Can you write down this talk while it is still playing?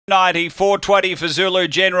90, 420 for Zulu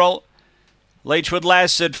General. Leechwood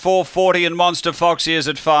Lass at $4.40 and Monster Foxy is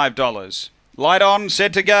at $5. Light on,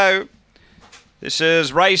 set to go. This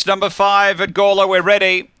is race number 5 at Gawler. We're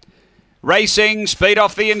ready. Racing, speed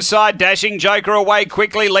off the inside, Dashing Joker away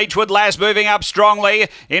quickly, Leechwood Lass moving up strongly,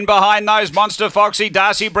 in behind those Monster Foxy,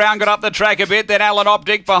 Darcy Brown got up the track a bit, then Alan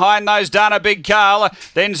Optic behind those, Dana Big Carl,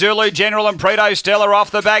 then Zulu General and Preto Stella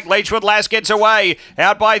off the back, Leechwood Lass gets away,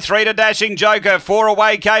 out by 3 to Dashing Joker, 4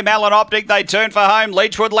 away came Alan Optic, they turn for home,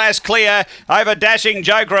 Leechwood Lass clear over Dashing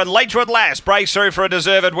Joker and Leechwood Lass breaks through for a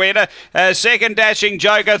deserved win, second Dashing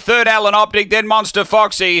Joker, third Alan Optic, then Monster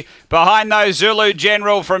Foxy, behind those Zulu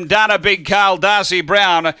General from Dana Big Carl, Darcy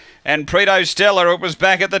Brown and Preto Stella. It was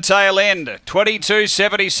back at the tail end.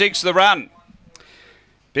 22.76 the run.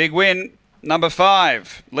 Big win, number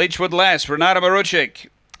 5. Leechwood Lass, Renata Maruchik.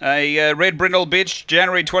 A Red Brindle Bitch,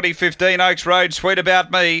 January 2015, Oaks Road, Sweet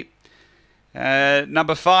About Me.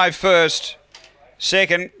 Number 5 first.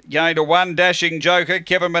 Second, going to 1, Dashing Joker,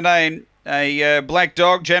 Kevin Manane. A Black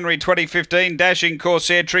Dog, January 2015, Dashing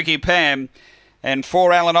Corsair, Tricky Pam. And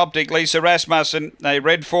 4 Alan Optic, Lisa Rasmussen. A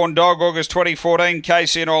Red Fawn Dog, August 2014,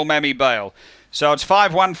 Casey and All Mammy Bale. So it's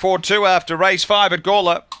 5-1-4-2 after race 5 at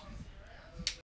Gawler.